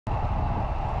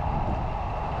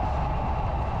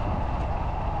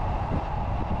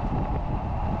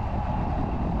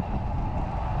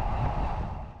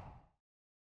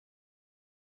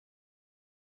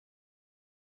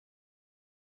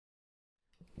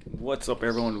What's up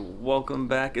everyone, welcome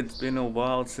back. It's been a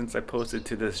while since I posted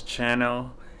to this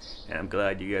channel and I'm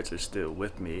glad you guys are still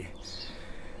with me.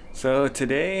 So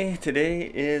today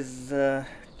is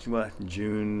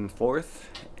June 4th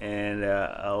and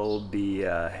I'll be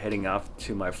heading off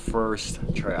to my first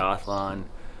triathlon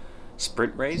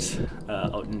sprint race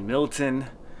out in Milton.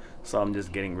 So I'm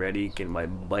just getting ready, getting my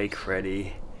bike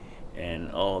ready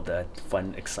and all that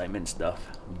fun excitement stuff.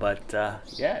 But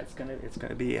yeah, it's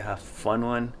gonna be a fun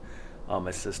one.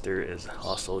 My sister is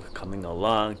also coming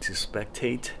along to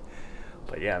spectate.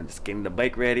 But yeah, I'm just getting the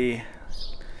bike ready,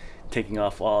 taking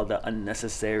off all the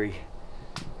unnecessary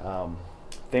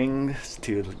things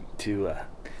to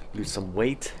lose some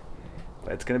weight.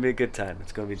 But it's gonna be a good time.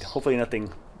 It's gonna be hopefully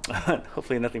nothing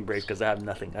breaks, because I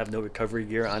have no recovery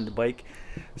gear on the bike.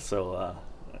 So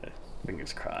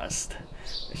fingers crossed,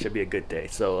 it should be a good day.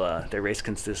 So the race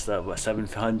consists of a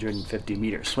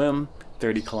 750-meter swim,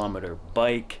 30-kilometer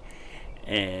bike,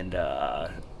 and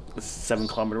a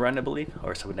 7-kilometer run, I believe,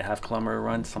 or 7.5-kilometer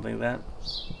run, something like that.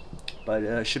 But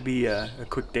it should be a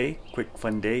quick day, quick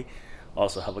fun day.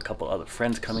 Also have a couple other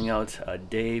friends coming out.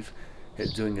 Dave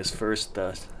is doing his first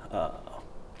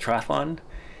triathlon,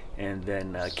 and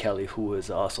then Kelly, who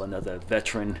is also another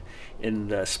veteran in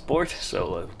the sport,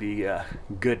 so it'll be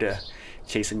good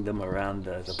chasing them around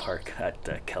the park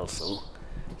at Kelso.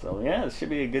 So yeah, it should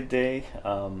be a good day.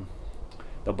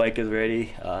 The bike is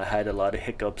ready. I had a lot of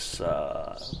hiccups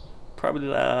probably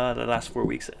the last 4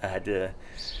 weeks. I had to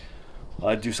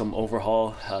do some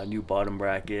overhaul, new bottom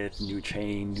bracket, new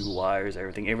chain, new wires,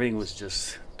 everything was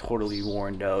just totally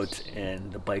worn out,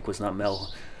 and the bike was not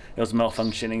it was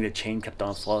malfunctioning. The chain kept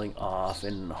on falling off,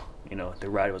 and you know, the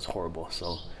ride was horrible.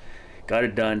 So got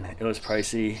it done. It was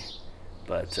pricey,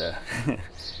 but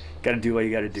gotta do what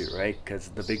you gotta do, right? Because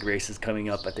the big race is coming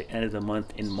up at the end of the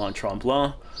month in Mont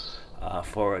Tremblant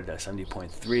for the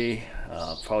 70.3.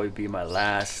 Probably be my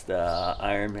last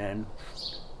Ironman.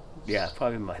 Yeah,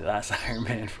 probably my last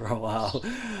Ironman for a while.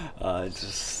 It's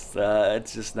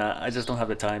just not, I just don't have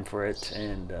the time for it.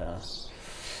 And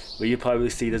but you probably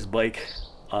see this bike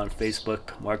on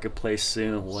Facebook Marketplace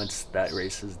soon once that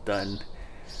race is done.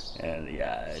 And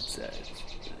yeah, it's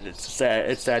sad.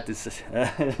 It's sad to say.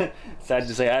 Sad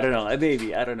to say. I don't know.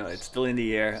 Maybe, I don't know. It's still in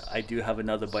the air. I do have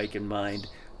another bike in mind.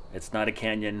 It's not a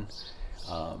Canyon.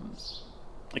 I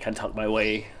kind of talked my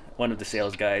way. One of the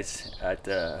sales guys at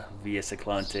Via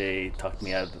Ciclante talked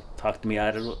me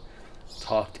out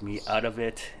of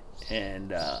it,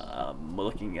 and I'm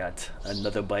looking at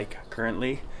another bike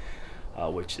currently,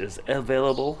 which is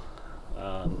available.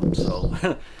 So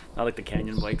not like the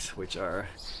Canyon bikes, which are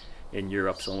in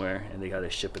Europe somewhere, and they gotta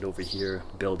ship it over here,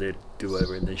 build it, do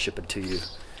whatever, and then ship it to you.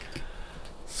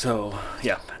 So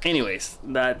yeah, anyways,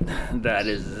 that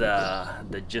is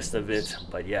the gist of it.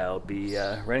 But yeah, I'll be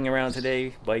running around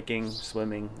today, biking,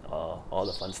 swimming, all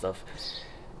the fun stuff.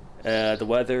 The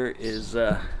weather is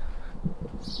I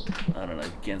don't know if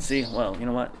you can see. Well, you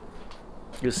know what,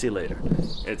 you'll see later.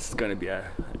 It's gonna be a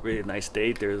really nice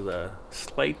day. There's a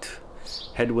slight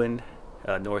headwind,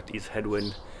 northeast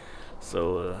headwind,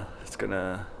 so it's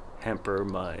gonna hamper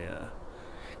my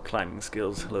climbing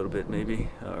skills a little bit, maybe,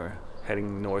 or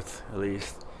heading north at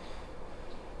least.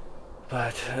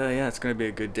 But yeah, it's gonna be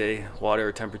a good day.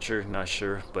 Water temperature, not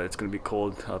sure, but it's gonna be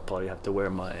cold. I'll probably have to wear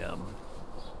my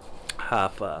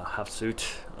half suit.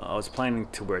 I was planning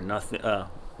to wear nothing,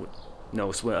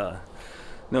 no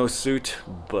suit,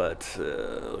 but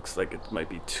looks like it might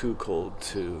be too cold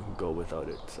to go without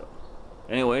it. So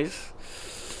anyways,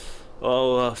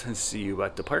 I'll see you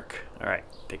at the park. All right,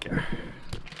 take care.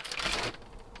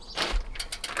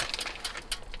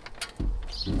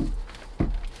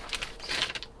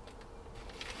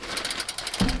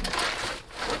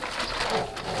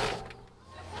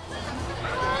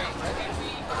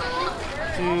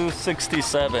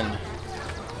 $267.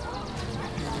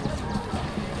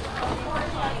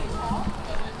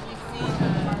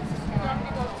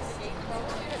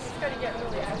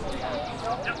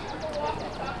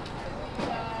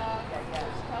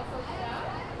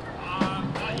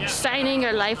 Signing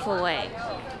your life away.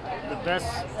 The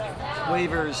best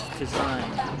waivers to sign.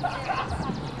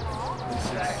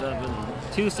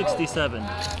 267.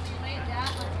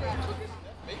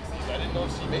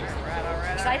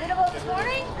 Excited about this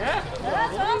morning? Yeah.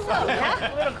 That's awesome.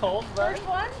 Yeah. A little cold, but First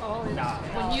one? oh, nah.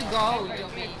 When you go, you'll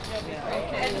be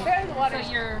okay. And compared to the water.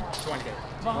 So you're 20.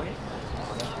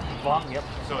 Long, yep.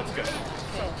 So it's good.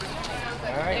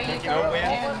 All right, thank you.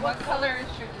 and what color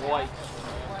is your White.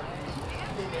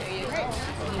 There you go.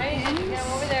 Okay, and you go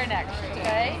over there next,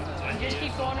 okay? And just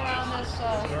keep going around this.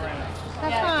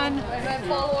 Have fun. And then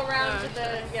follow around to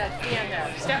the, yeah, the end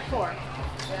there. Step 4.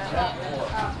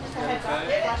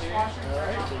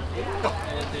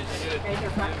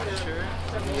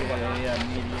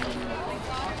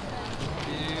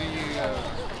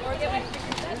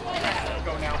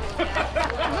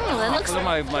 Oh, that looks. Look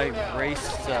at my race.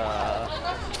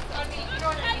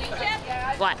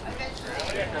 What?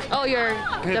 Oh,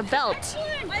 the belt.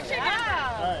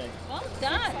 Well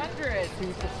done. 100.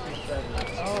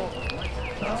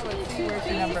 Where's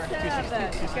your number?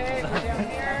 267. Okay, we're down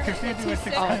here.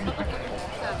 267.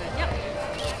 Yep.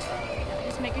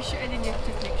 Just making sure, and then you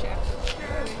just make sure.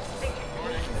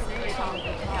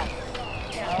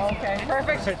 Okay,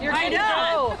 perfect. You're good to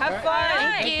go. Have fun.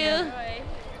 Thank you.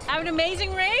 Have an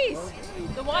amazing race.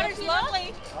 The water's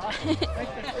lovely.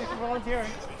 Thanks for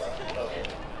volunteering.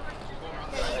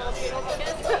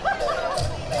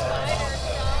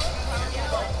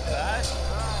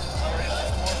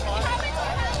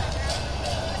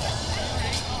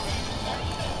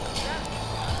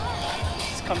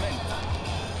 Just come in.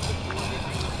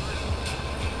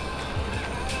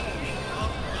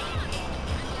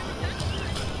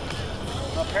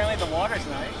 Well, apparently the water's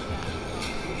nice.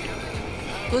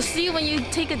 We'll see when you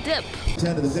take a dip.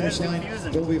 10 to the finish line.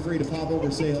 Don't be afraid to pop over,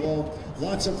 say hello.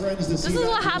 Lots of friends to see. This is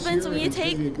what happens when you It's gonna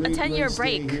take be a great 10-year race day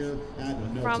break here at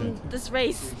Milton. from this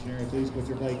race. Please put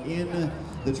your bike in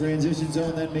the transition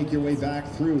zone, then make your way back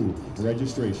through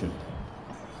registration.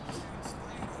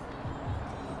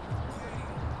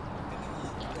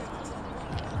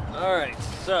 All right,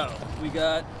 so we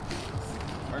got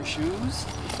our shoes.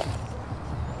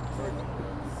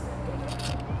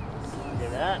 Look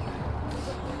at that.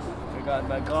 We got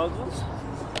my goggles.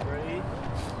 Great.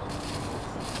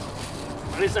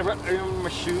 At least I remember my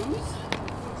shoes.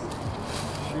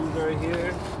 Shoes right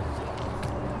here.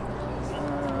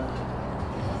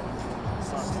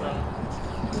 Socks up.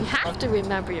 You have to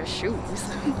remember your shoes.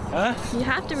 Huh? You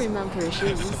have to remember your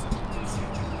shoes.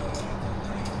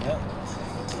 Yep.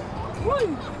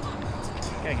 Woo!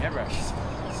 Getting hairbrush.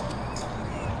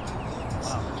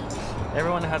 Wow.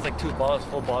 Everyone has like full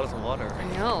bottles of water. I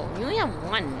know. You only have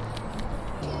one.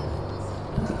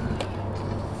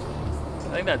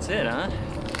 I think that's it, huh?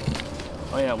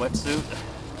 Oh yeah, wetsuit.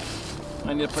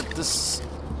 I need to put this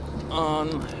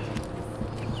on.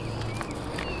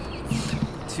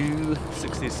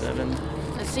 267.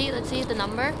 Let's see the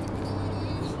number.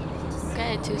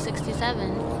 Okay,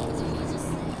 267.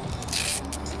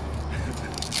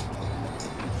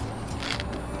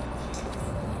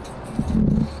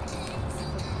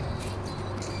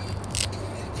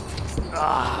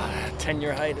 Ah,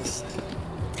 10-year hiatus.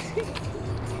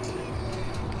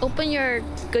 Open your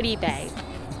goodie bag.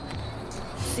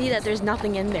 See that there's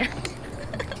nothing in there.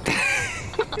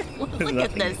 Look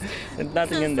at this. There's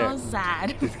nothing This in is there. so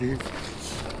sad.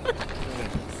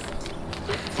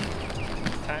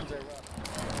 Times are rough.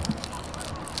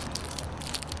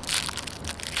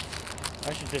 I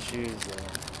should just use.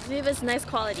 See if it's nice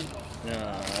quality.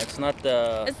 No, it's not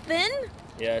the. It's thin?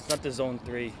 Yeah, it's not the Zone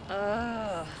 3.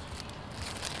 Ugh.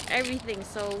 Everything's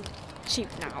so cheap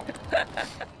now.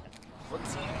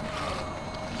 What's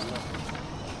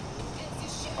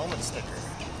helmet sticker?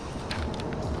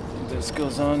 This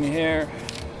goes on here.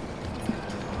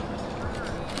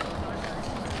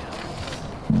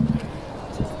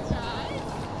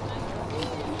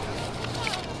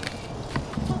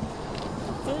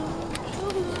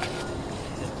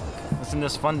 Isn't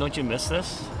this fun? Don't you miss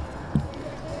this?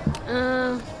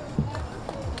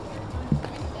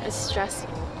 It's stressful.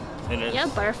 It is. You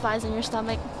have butterflies in your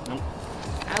stomach? Nope.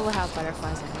 I would have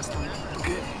butterflies in my stomach.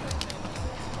 Good.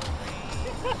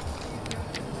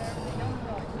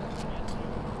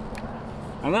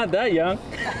 I'm not that young.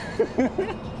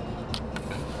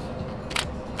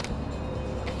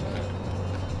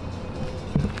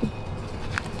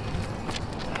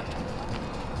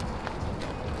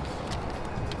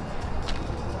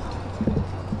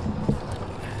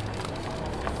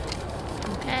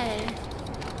 Okay.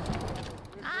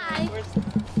 Hi. Where's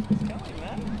Kelly,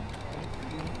 man?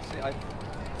 See, I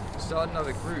started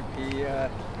another group. He's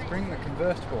bringing the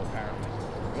convertible apparently.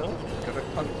 Really? Got a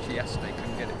puncture yesterday,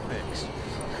 couldn't get it fixed.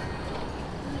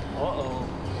 Uh-oh.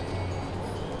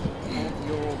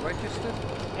 You're all registered?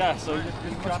 Yeah, so you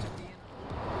Must-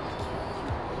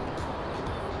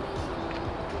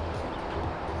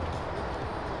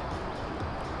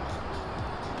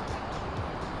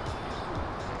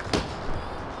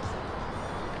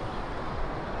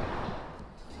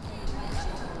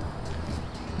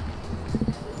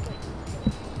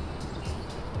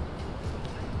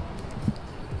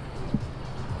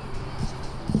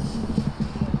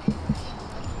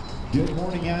 Good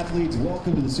morning, athletes.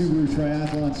 Welcome to the Subaru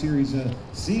Triathlon Series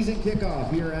season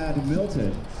kickoff here at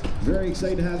Milton. Very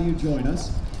excited to have you join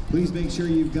us. Please make sure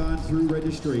you've gone through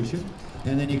registration,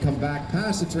 and then you come back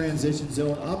past the transition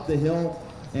zone, up the hill,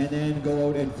 and then go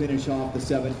out and finish off the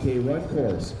 7K run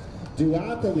course.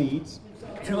 Duathletes.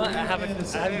 You know what? I haven't even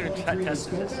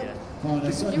tested this yet.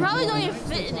 You probably don't even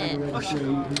fit in it.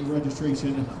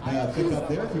 Registration pick up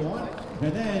there if you want.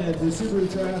 And then the Subaru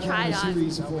Triathlon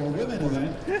Series for Women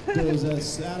event goes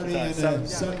Saturday and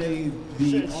Sunday,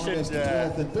 the August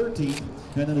 12th and 13th.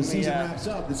 And then the season wraps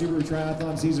up. The Subaru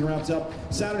Triathlon season wraps up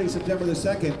Saturday, September the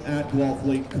 2nd at Guelph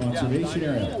Lake Conservation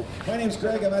Area. My name's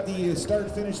Greg. I'm at the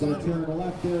start-finish line here on the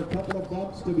left there. A couple of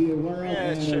bumps to be aware of,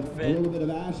 and a little bit of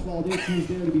asphalt issues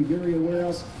there to be very aware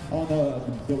of. On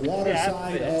the water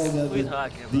side of the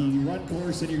run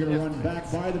course, and you're going to run back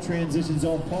by the transition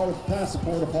zone, past the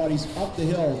porta potties, up the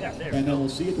hill, and then we'll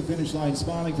see you at the finish line.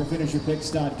 Smiling for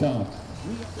finisherpicks.com.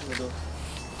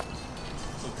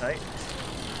 Tight.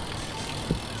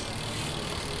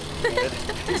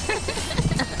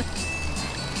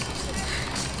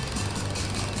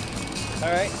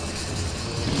 All right.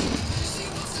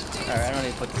 I don't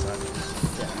need to put this on.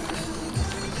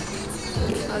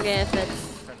 Okay, if it's.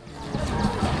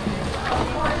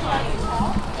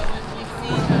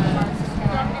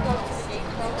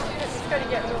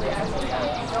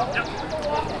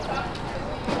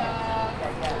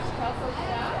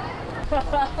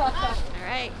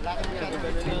 Alright.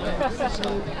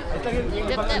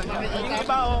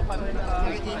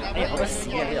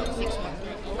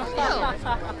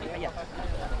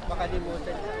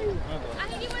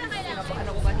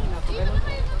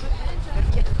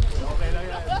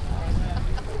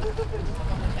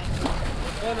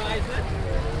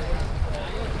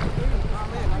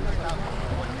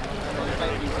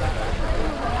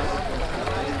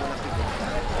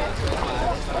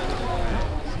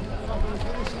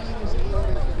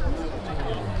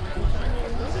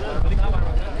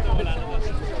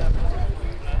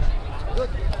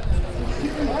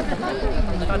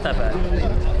 Not that bad.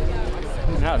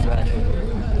 Now it's bad.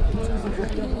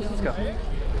 Let's go.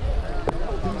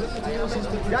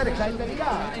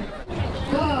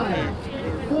 5,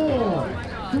 4,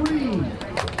 3,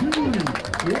 2,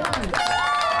 1.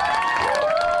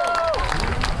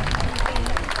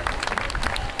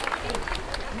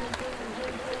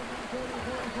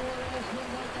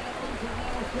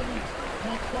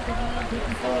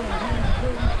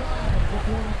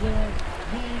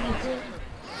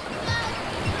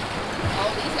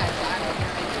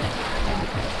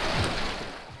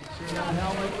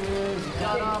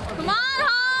 Come on,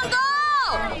 Han, go!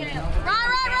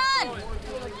 Run!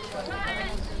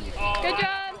 Good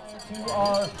job. To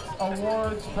our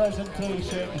awards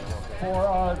presentation for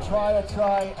our Tri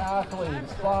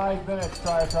athletes. 5 minutes,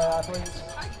 Tri athletes.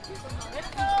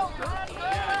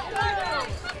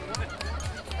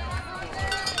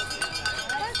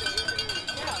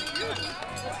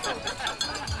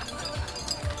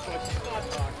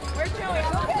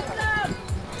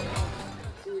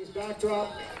 Series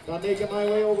backdrop. I'm making my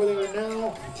way over there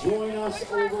now. Join us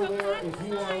over there if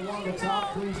you are one of the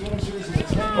top 3 finishers in the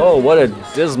 10. Oh, what a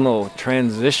dismal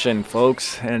transition,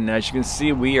 folks. And as you can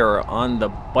see, we are on the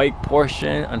bike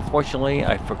portion. Unfortunately,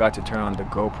 I forgot to turn on the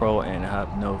GoPro and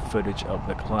have no footage of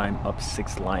the climb up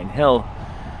 6 Line Hill.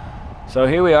 So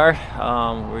here we are.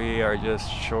 We are just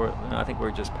short. I think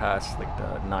we're just past like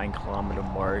the 9-kilometer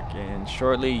mark, and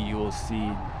shortly you will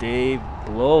see Dave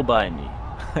blow by me.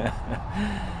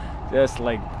 Just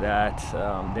like that.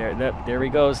 There he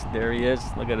goes. There he is.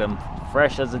 Look at him,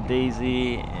 fresh as a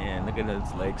daisy, and look at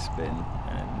his leg spin.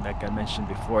 And like I mentioned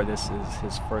before, this is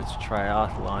his first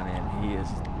triathlon, and he is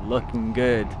looking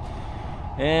good.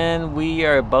 And we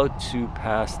are about to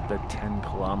pass the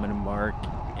 10-kilometer mark,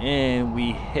 and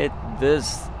we hit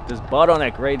this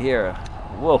bottleneck right here.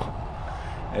 Whoa!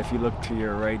 If you look to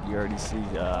your right, you already see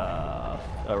a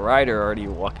rider already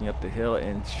walking up the hill,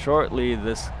 and shortly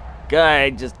this guy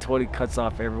just totally cuts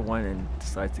off everyone and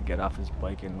decides to get off his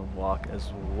bike and walk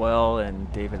as well. And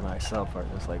David and myself are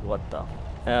just like, what the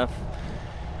F?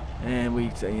 And we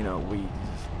just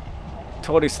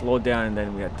totally slowed down, and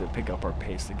then we had to pick up our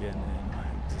pace again and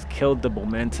just killed the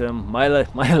momentum. My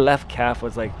left calf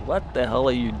was like, what the hell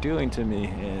are you doing to me?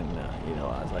 And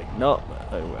I was like, no,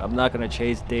 I'm not gonna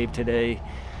chase Dave today.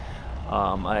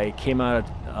 I came out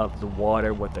of the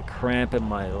water with a cramp in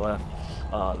my left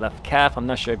calf. I'm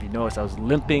not sure if you noticed, I was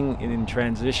limping in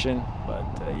transition, but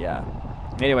yeah.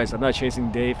 Anyways, I'm not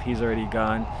chasing Dave, he's already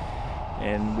gone.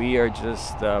 And we are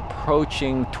just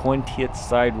approaching 20th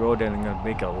Side Road, and I'm gonna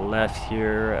make a left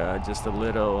here, just a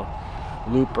little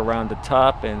loop around the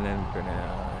top, and then we're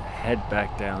gonna head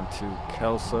back down to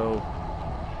Kelso.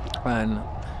 And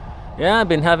yeah, I've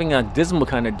been having a dismal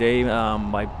kind of day.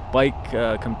 My bike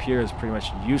computer is pretty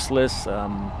much useless.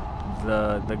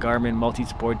 The Garmin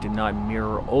Multisport did not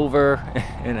mirror over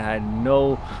and I had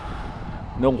no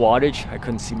wattage. I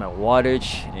couldn't see my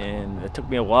wattage, and it took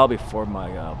me a while before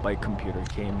my bike computer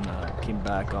came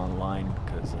back online,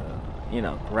 because you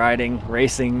know,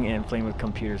 racing and playing with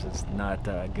computers is not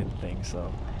a good thing.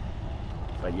 So,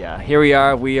 but yeah, here we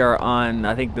are. We are on,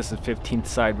 I think this is 15th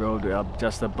Side Road. We're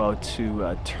just about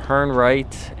to turn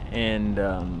right and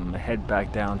head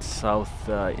back down south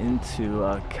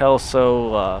into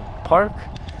Kelso Park.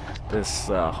 This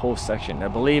whole section, I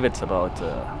believe it's about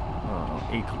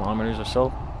 8 kilometers or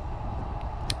so.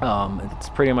 It's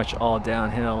pretty much all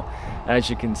downhill.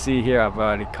 As you can see here, I've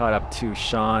already caught up to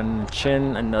Sean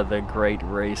Chin, another great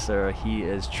racer. He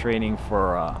is training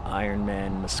for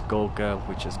Ironman Muskoka,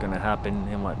 which is going to happen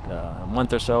in a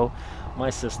month or so. My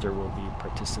sister will be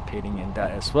participating in that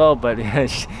as well, but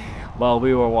while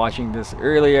we were watching this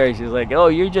earlier, she's like, "Oh,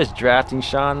 you're just drafting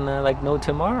Sean like no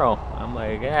tomorrow." I'm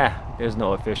like, "Yeah, there's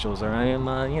no officials or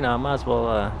anything. You know, I might as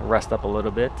well rest up a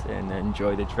little bit and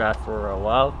enjoy the draft for a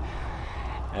while."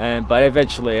 But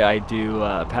eventually I do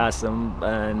pass him,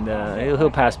 and he'll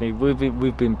pass me.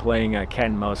 We've been playing cat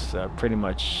and mouse pretty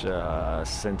much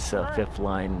since fifth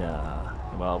line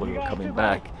while we were coming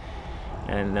back.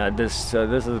 And this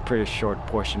is a pretty short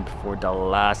portion before the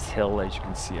last hill, as you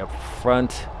can see up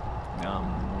front.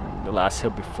 The last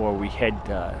hill before we head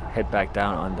back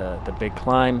down on the big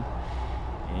climb,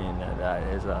 and that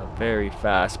is a very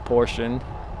fast portion.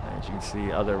 As you can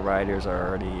see, other riders are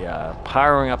already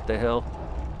powering up the hill.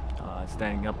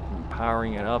 Standing up and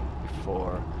powering it up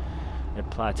before it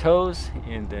plateaus,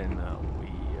 and then we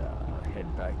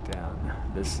head back down.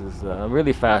 This is a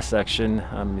really fast section.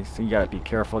 So you gotta be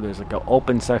careful. There's like an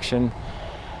open section,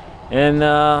 and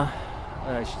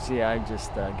as you see, I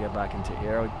just get back into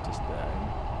aero, just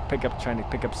trying to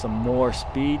pick up some more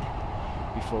speed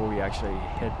before we actually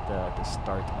hit the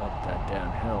start up that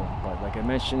downhill. But like I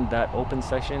mentioned, that open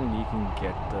section, you can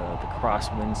get the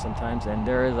crosswind sometimes, and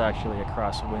there is actually a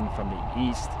crosswind from the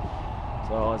east.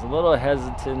 So I was a little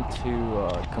hesitant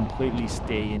to completely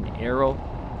stay in aero.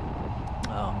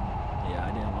 Yeah,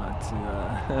 I didn't want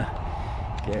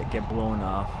to get blown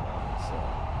off.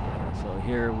 So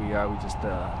here we are. We just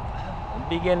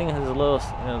beginning has a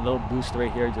little boost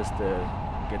right here, just to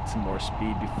get some more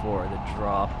speed before the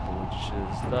drop, which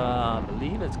is I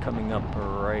believe it's coming up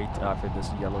right after this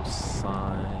yellow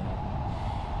sign.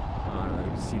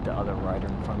 You can see the other rider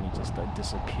in front of me just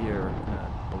disappear. I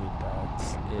believe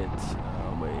that's it.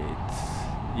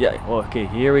 Wait, yeah, okay,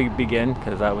 here we begin,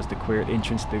 because that was the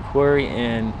entrance to the quarry,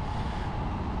 and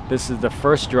this is the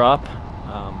first drop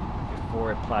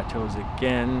before it plateaus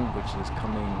again, which is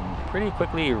coming pretty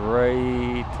quickly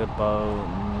right about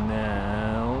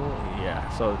now. Yeah,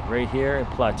 so right here it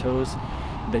plateaus.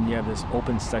 Then you have this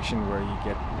open section where you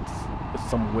get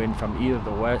some wind from either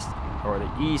the west or the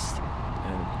east.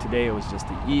 And today it was just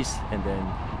the east. And then,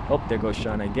 oh, there goes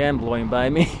Sean again, blowing by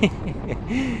me.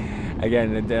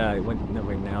 Again, and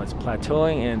right now it's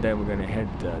plateauing, and then we're gonna head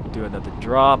do another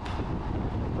drop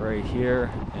right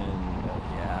here. And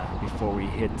yeah, before we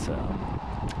hit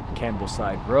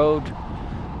Campbellside Road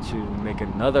to make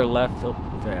another left. Oh,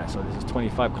 yeah, so this is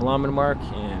 25-kilometer mark,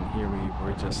 and here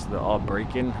we're just all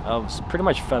braking. I was pretty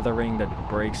much feathering the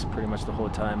brakes pretty much the whole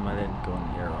time. I didn't go in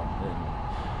the aero,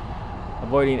 and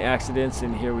avoiding accidents.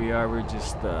 And here we are. We're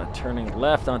just turning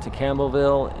left onto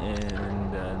Campbellville,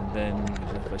 and then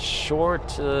a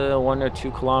short 1 or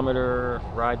 2 kilometer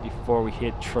ride before we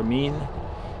hit Tramine,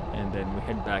 and then we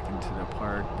head back into the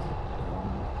park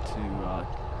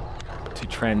to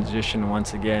transition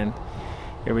once again.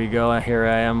 Here we go. Here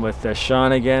I am with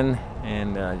Sean again,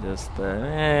 and just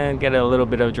get a little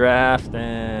bit of draft,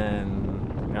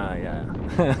 and yeah,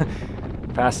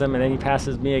 pass him, and then he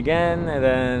passes me again, and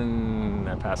then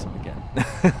I pass him again.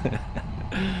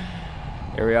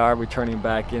 Here we are, returning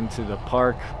back into the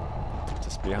park,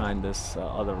 just behind this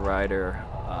other rider.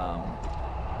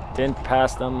 Didn't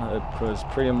pass them. It was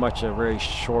pretty much a very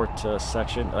short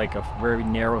section, like a very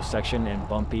narrow section and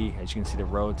bumpy. As you can see, the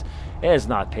roads, it is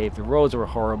not paved. The roads were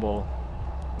horrible,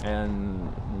 and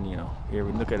you know, here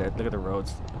we look at it. Look at the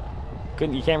roads.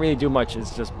 You can't really do much.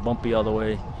 It's just bumpy all the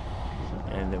way.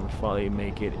 And then we finally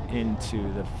make it into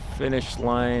the finish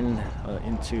line,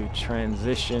 into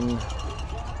transition,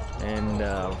 and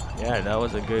yeah, that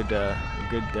was a good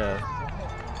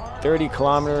 30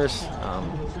 kilometers.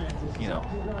 You know,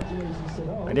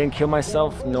 I didn't kill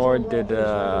myself, nor did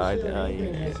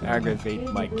I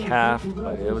aggravate my calf,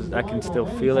 but I can still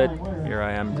feel it. Here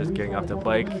I am just getting off the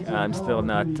bike. I'm still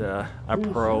not a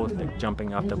pro, like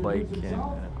jumping off the bike and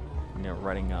you know,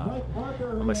 running off.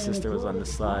 My sister was on the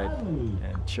side and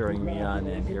cheering me on,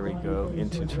 and here we go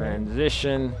into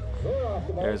transition.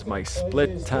 There's my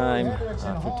split time,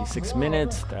 56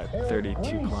 minutes, that 32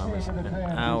 kilometers an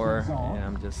hour, and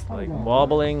I'm just like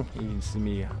wobbling. You can see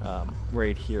me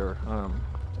right here.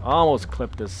 Almost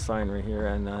clipped this sign right here,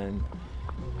 and then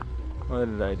what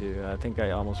did I do? I think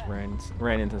I almost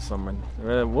ran into someone.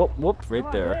 Whoop,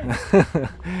 right there.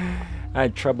 I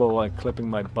had trouble clipping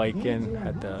my bike in.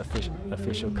 Had the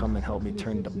official come and help me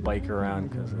turn the bike around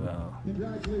because,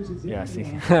 yeah, see,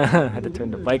 I had to turn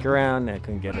the bike around and I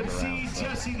couldn't get it around. So.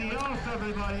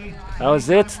 That was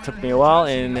it. Took me a while,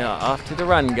 and off to the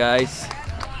run, guys.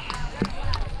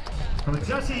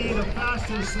 Jesse, the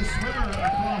fastest swimmer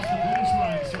across the finish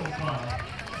line so far.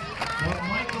 But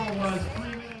Michael was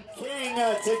 3 minutes. King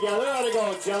together. How to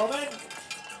go, gentlemen?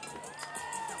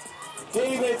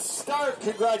 David Stark,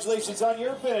 congratulations on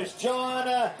your finish. John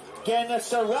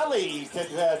Ganasarelli,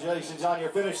 congratulations on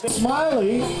your finish.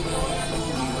 Smiley,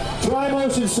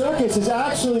 Tri-Motion Circus is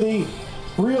actually the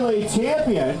relay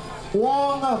champion.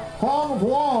 Hong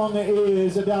Wong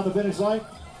is down the finish line.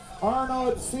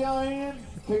 Arnold Sian,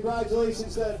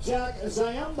 congratulations to Jack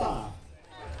Zayamba.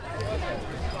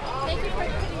 Thank you for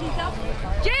putting these up.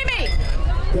 Jamie!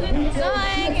 Keep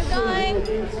going, keep going.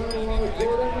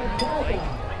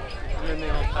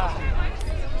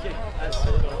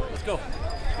 Let's go.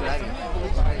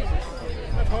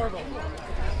 That's horrible.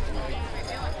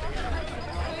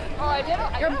 Oh, I did.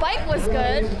 Your bike was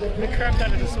good. I cramped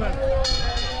out of the swim.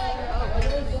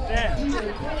 Damn.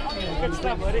 Good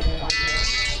stuff, buddy.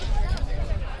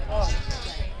 Oh,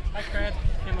 I cramped.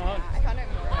 Came on.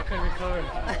 I couldn't recover.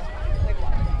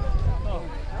 Oh.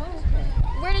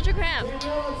 Where did you cramp?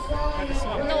 At the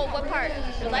swim. No, what part?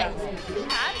 Your legs?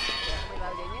 Abs?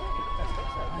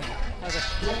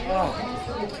 Oh.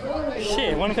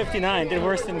 Shit, 159 did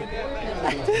worse than.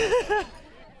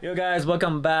 Yo guys,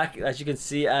 welcome back. As you can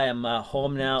see, I am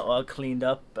home now, all cleaned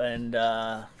up, and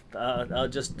I'll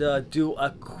just do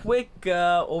a quick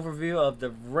overview of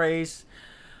the race.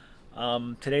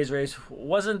 Today's race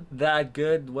wasn't that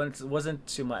good. Wasn't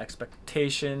to my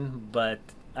expectation, but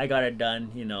I got it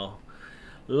done. You know,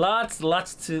 a lot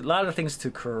of things to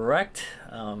correct.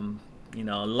 You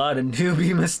know, a lot of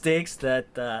newbie mistakes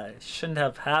that shouldn't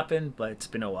have happened, but it's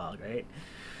been a while, right?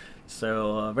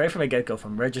 So right from the get-go,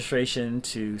 from registration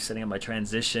to setting up my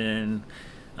transition,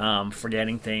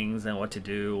 forgetting things and what to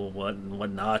do,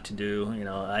 what not to do, you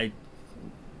know,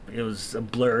 it was a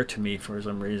blur to me for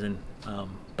some reason.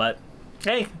 But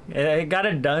hey, I got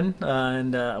it done,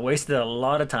 and I wasted a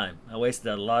lot of time.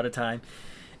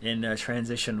 In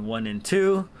transition 1 and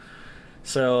 2.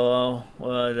 So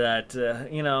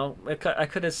you know, I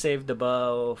could have saved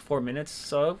about 4 minutes,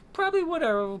 so probably would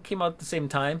have came out at the same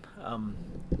time.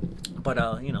 But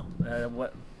you know,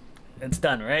 what, it's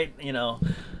done, right? You know,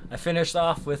 I finished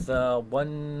off with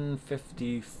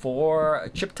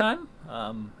 1:54 chip time,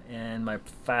 and my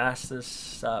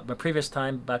fastest, my previous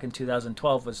time back in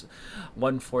 2012 was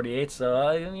 1:48.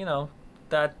 So you know,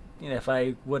 that. You know, if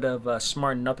I would have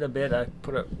smartened up a bit, I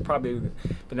probably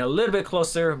been a little bit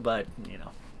closer. But you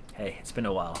know, hey, it's been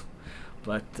a while.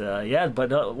 But yeah,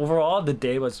 but overall the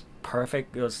day was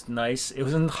perfect. It was nice. It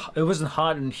wasn't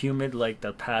hot and humid like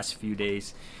the past few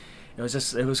days. It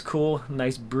was cool,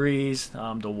 nice breeze.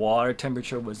 The water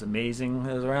temperature was amazing.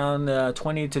 It was around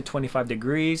 20 to 25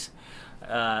 degrees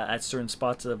at certain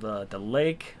spots of the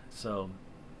lake. So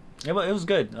it was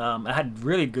good. I had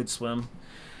really good swim.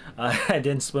 I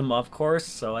didn't swim off course,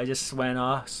 so I just swam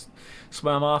off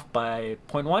by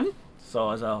 0.1, so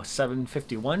I was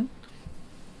 7:51.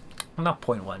 Not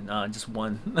 0.1, just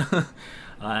 1.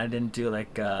 I didn't do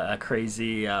like a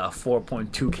crazy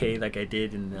 4.2K like I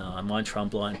did in Mont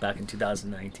Tremblant back in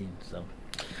 2019. So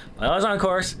I was on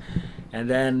course, and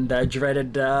then the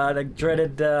dreaded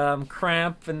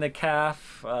cramp in the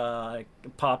calf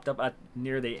popped up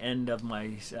near the end of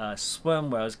my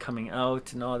swim where I was coming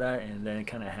out and all that, and then it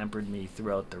kind of hampered me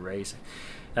throughout the race.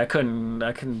 I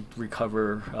couldn't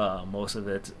recover most of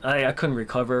it. I couldn't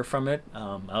recover from it.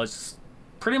 I was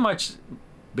pretty much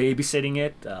babysitting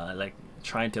it, like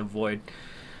trying to avoid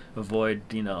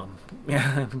you know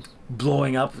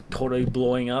totally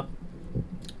blowing up.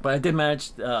 But I did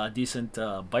manage a decent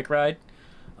bike ride,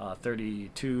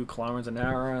 32 kilometers an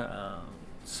hour.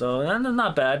 So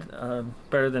not bad,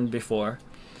 better than before.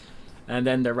 And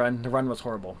then the run was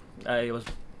horrible. It was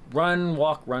run,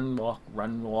 walk, run, walk,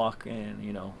 run, walk, and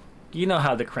you know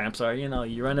how the cramps are.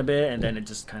 You run a bit and then it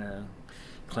just kind of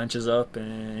clenches up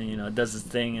and it does its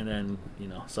thing, and then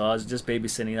so I was just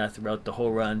babysitting that throughout the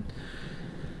whole run.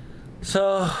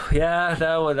 So yeah,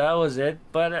 that was it,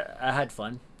 but I had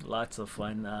fun, lots of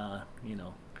fun.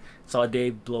 Saw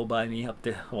Dave blow by me up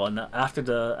the after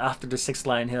the 6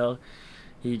 line hill.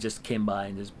 He just came by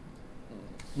and just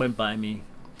went by me,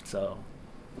 so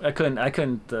I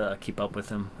couldn't keep up with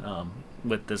him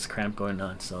with this cramp going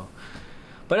on. So,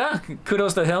 but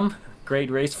kudos to him. Great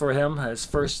race for him. His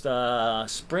first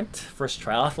sprint, first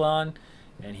triathlon,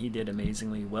 and he did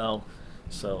amazingly well.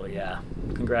 So yeah,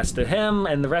 congrats to him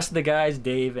and the rest of the guys,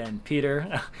 Dave and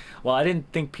Peter. Well, I didn't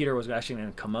think Peter was actually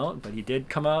going to come out, but he did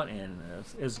come out, and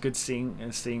it was good seeing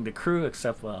the crew.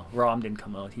 Except Rom didn't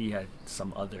come out; he had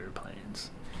some other plans.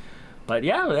 But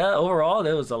yeah, overall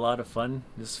it was a lot of fun.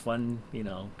 Just fun,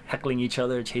 heckling each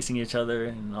other, chasing each other,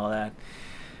 and all that.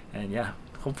 And yeah,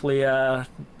 hopefully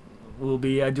we'll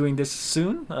be doing this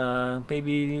soon.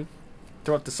 Maybe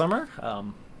throughout the summer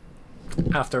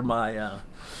after my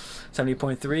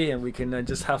 70.3, and we can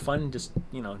just have fun, just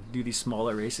do these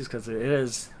smaller races, because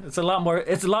it's a lot more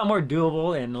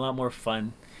doable and a lot more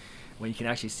fun when you can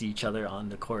actually see each other on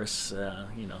the course,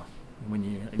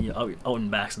 when you're out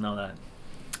and backs and all that.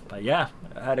 But yeah,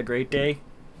 I had a great day.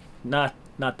 Not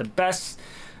the best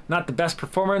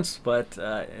performance, but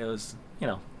it was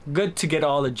good to get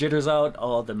all the jitters out,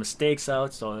 all the mistakes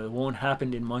out, so it won't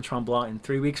happen in Mont Tremblant in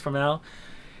 3 weeks from now.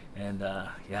 And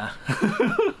yeah,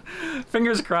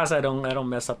 fingers crossed I don't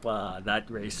mess up that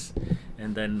race,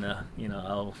 and then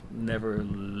I'll never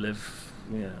live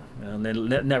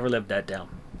never live that down,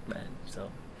 man.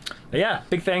 So but yeah,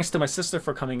 big thanks to my sister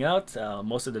for coming out.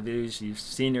 Most of the videos you've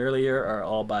seen earlier are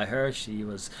all by her. She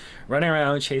was running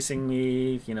around chasing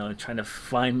me, trying to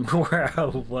find where I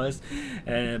was.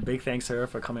 And big thanks to her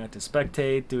for coming out to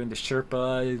spectate, doing the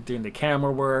Sherpa, doing the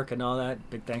camera work and all that.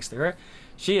 Big thanks to her.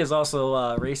 She is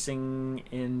also racing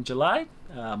in July,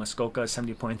 Muskoka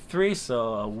 70.3.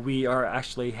 So we are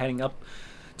actually heading up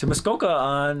to Muskoka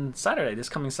on Saturday, this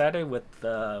coming Saturday, with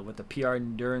the PR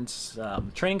Endurance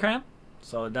training camp.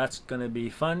 So that's gonna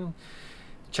be fun.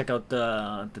 Check out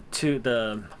the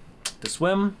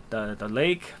swim, the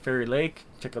lake, Fairy Lake.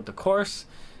 Check out the course,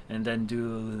 and then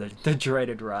do the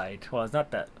dreaded ride. Well, it's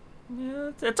not that.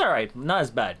 Yeah, it's all right, not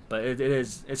as bad, but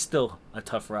it's still a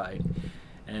tough ride.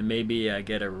 And maybe I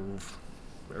get a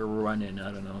run in.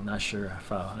 I don't know. I'm not sure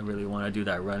if I really want to do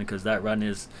that run, because that run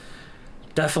is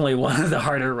definitely one of the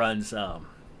harder runs.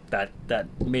 That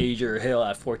major hill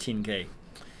at 14K.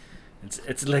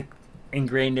 It's like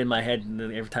ingrained in my head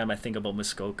every time I think about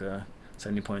Muskoka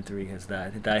 70.3 is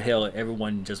that hill.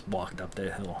 Everyone just walked up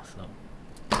that hill.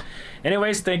 So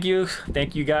anyways, thank you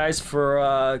guys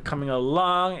for coming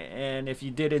along, and if you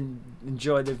did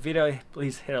enjoy the video,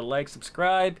 please hit a like,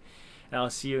 subscribe, and I'll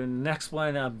see you in the next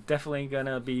one. I'm definitely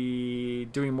gonna be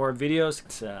doing more videos.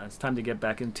 It's time to get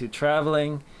back into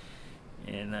traveling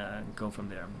and go from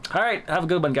there. All right, have a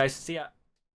good one, guys. See ya.